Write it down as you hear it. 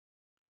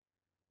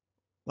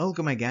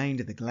Welcome again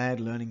to the Glad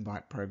Learning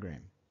Bite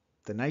program.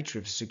 The nature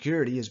of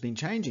security has been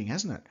changing,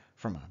 hasn't it?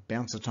 From a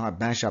bouncer type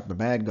bash up the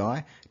bad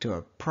guy to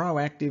a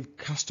proactive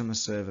customer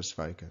service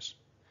focus.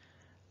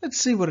 Let's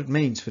see what it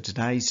means for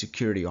today's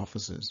security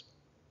officers.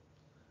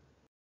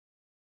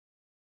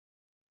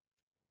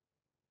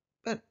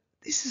 But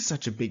this is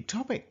such a big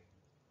topic.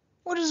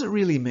 What does it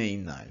really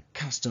mean though,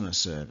 customer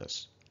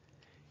service?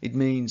 It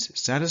means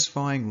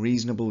satisfying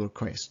reasonable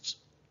requests,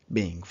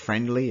 being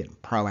friendly and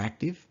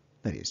proactive,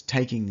 that is,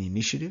 taking the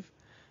initiative,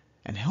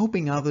 and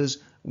helping others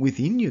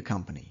within your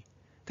company.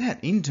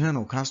 That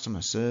internal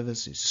customer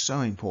service is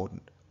so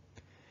important.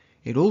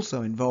 It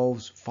also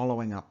involves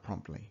following up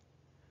promptly.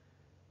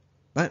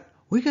 But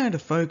we're going to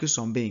focus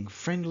on being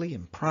friendly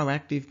and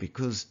proactive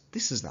because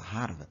this is the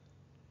heart of it.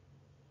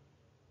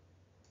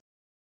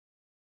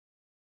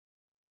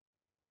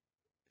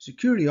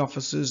 Security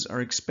officers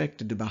are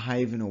expected to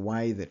behave in a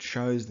way that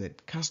shows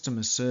that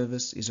customer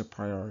service is a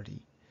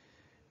priority.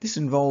 This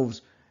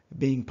involves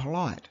being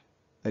polite,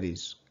 that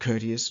is,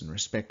 courteous and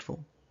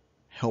respectful,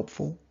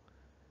 helpful,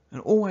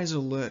 and always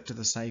alert to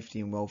the safety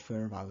and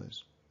welfare of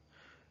others.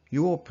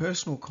 Your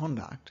personal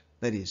conduct,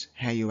 that is,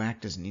 how you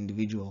act as an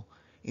individual,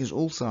 is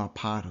also a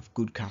part of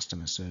good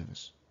customer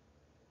service.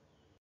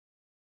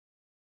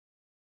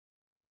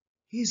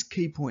 Here's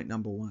key point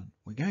number one.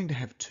 We're going to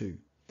have two.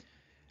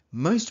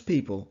 Most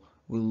people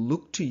will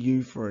look to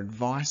you for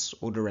advice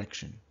or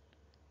direction.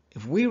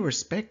 If we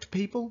respect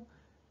people,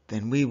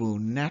 then we will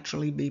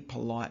naturally be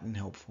polite and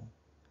helpful.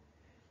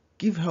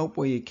 Give help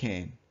where you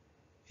can.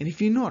 And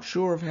if you're not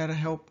sure of how to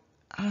help,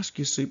 ask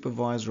your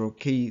supervisor or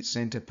key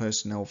centre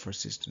personnel for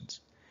assistance.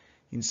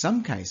 In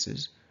some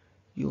cases,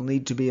 you'll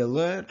need to be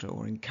alert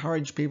or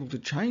encourage people to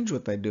change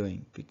what they're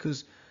doing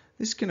because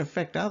this can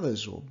affect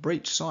others or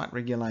breach site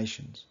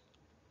regulations.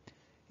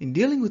 In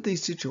dealing with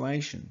these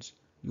situations,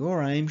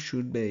 your aim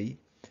should be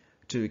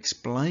to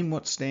explain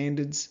what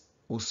standards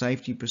or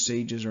safety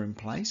procedures are in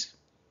place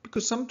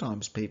because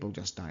sometimes people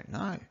just don't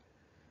know.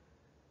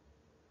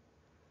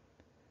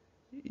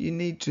 You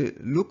need to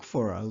look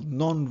for a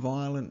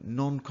non-violent,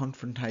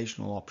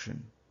 non-confrontational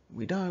option.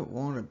 We don't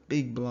want a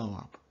big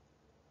blow-up.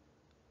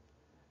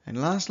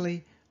 And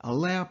lastly,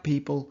 allow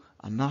people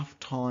enough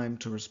time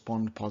to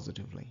respond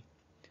positively.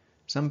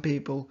 Some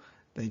people,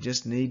 they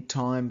just need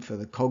time for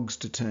the cogs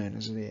to turn,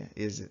 as it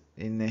is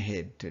in their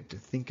head, to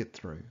think it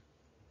through.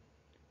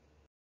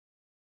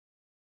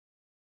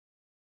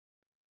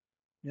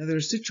 Now, there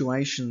are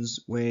situations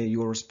where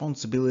your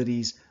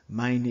responsibilities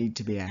may need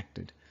to be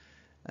acted.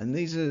 And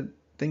these are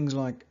things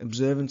like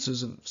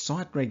observances of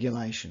site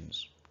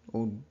regulations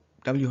or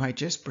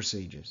WHS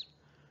procedures.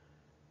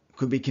 It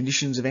could be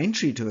conditions of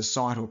entry to a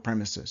site or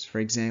premises, for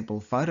example,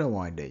 photo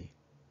ID.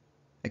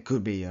 It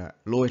could be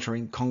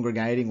loitering,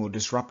 congregating or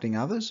disrupting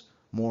others,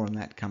 more on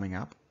that coming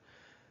up.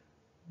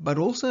 But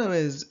also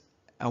as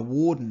a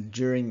warden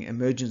during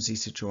emergency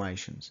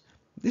situations.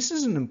 This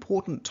is an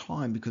important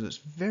time because it's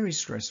very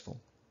stressful.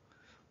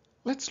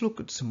 Let's look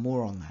at some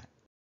more on that.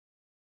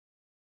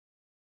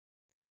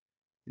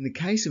 In the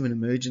case of an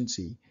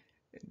emergency,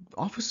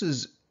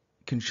 officers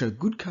can show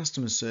good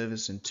customer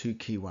service in two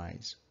key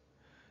ways.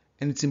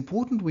 And it's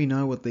important we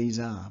know what these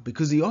are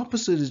because the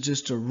opposite is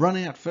just to run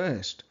out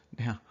first.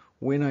 Now,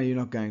 we know you're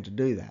not going to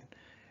do that,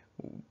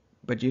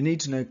 but you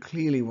need to know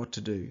clearly what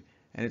to do.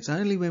 And it's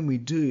only when we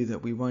do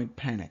that we won't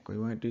panic. We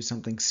won't do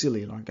something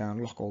silly like go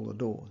and lock all the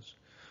doors.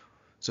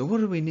 So what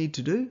do we need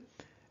to do?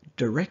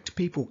 Direct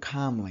people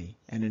calmly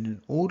and in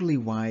an orderly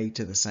way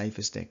to the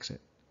safest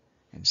exit.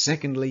 And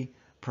secondly,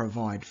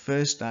 provide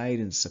first aid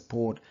and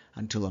support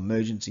until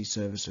emergency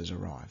services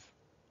arrive.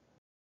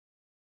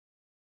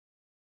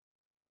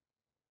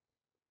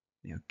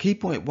 Now, key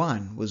point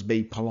one was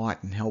be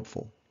polite and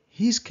helpful.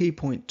 Here's key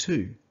point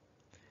two.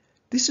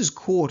 This is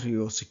core to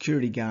your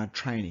security guard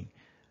training,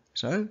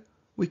 so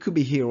we could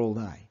be here all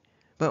day.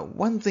 But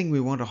one thing we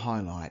want to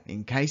highlight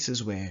in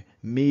cases where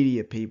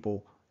media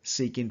people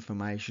seek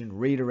information,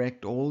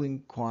 redirect all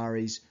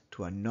inquiries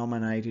to a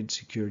nominated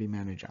security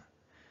manager.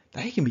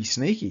 They can be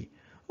sneaky.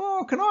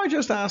 Oh, can I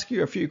just ask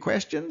you a few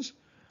questions?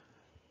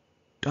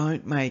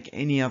 Don't make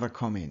any other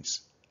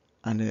comments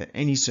under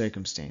any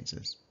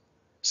circumstances.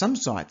 Some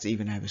sites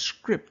even have a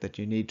script that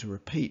you need to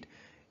repeat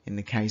in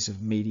the case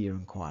of media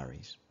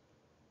inquiries.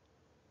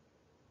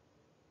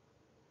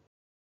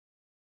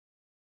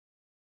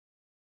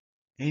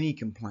 Any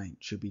complaint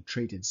should be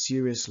treated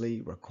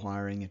seriously,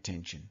 requiring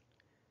attention.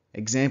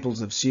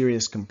 Examples of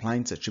serious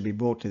complaints that should be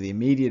brought to the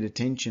immediate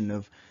attention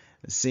of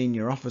the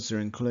senior officer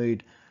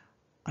include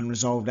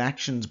unresolved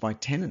actions by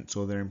tenants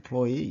or their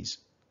employees.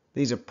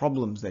 These are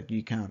problems that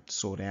you can't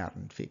sort out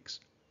and fix.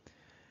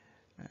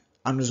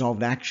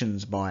 Unresolved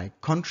actions by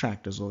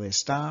contractors or their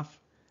staff,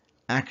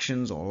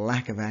 actions or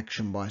lack of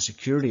action by a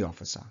security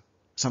officer,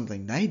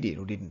 something they did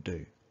or didn't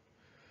do.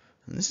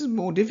 And this is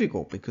more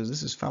difficult because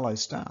this is fellow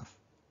staff.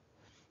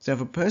 So if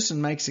a person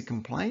makes a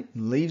complaint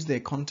and leaves their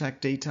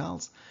contact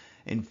details,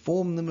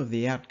 inform them of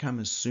the outcome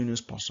as soon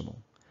as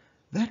possible.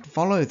 That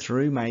follow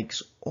through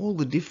makes all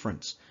the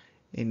difference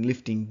in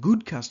lifting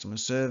good customer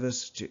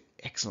service to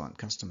excellent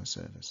customer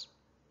service.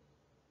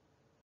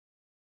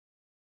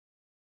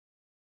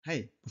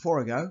 Hey,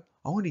 before I go,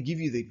 I want to give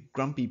you the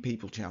Grumpy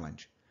People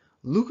Challenge.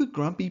 Look at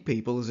grumpy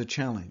people as a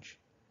challenge.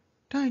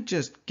 Don't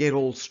just get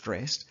all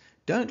stressed.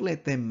 Don't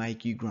let them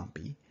make you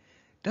grumpy.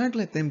 Don't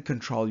let them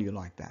control you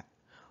like that.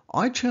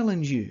 I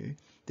challenge you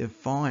to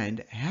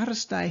find how to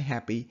stay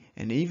happy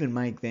and even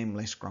make them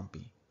less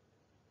grumpy.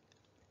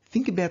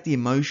 Think about the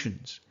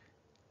emotions.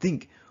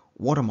 Think,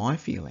 what am I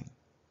feeling?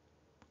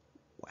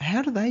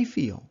 How do they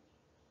feel?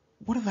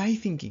 What are they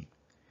thinking?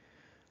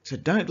 So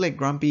don't let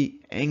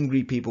grumpy,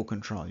 angry people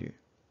control you.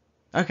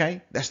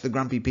 Okay, that's the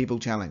Grumpy People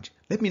Challenge.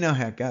 Let me know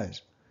how it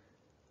goes.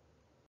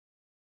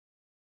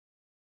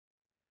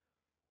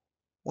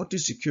 What do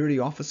security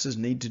officers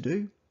need to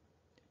do?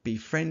 Be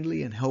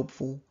friendly and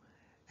helpful,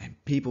 and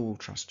people will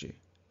trust you.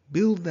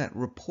 Build that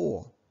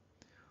rapport.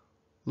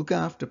 Look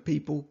after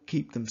people,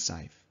 keep them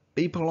safe.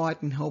 Be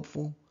polite and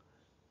helpful.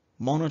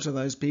 Monitor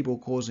those people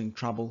causing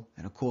trouble,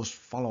 and of course,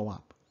 follow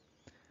up.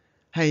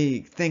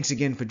 Hey, thanks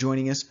again for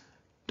joining us.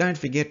 Don't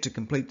forget to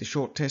complete the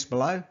short test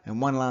below.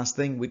 And one last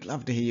thing, we'd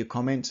love to hear your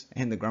comments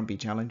and the Grumpy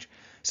Challenge.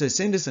 So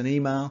send us an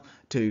email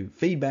to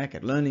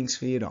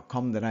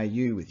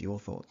feedback@learningsphere.com.au with your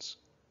thoughts.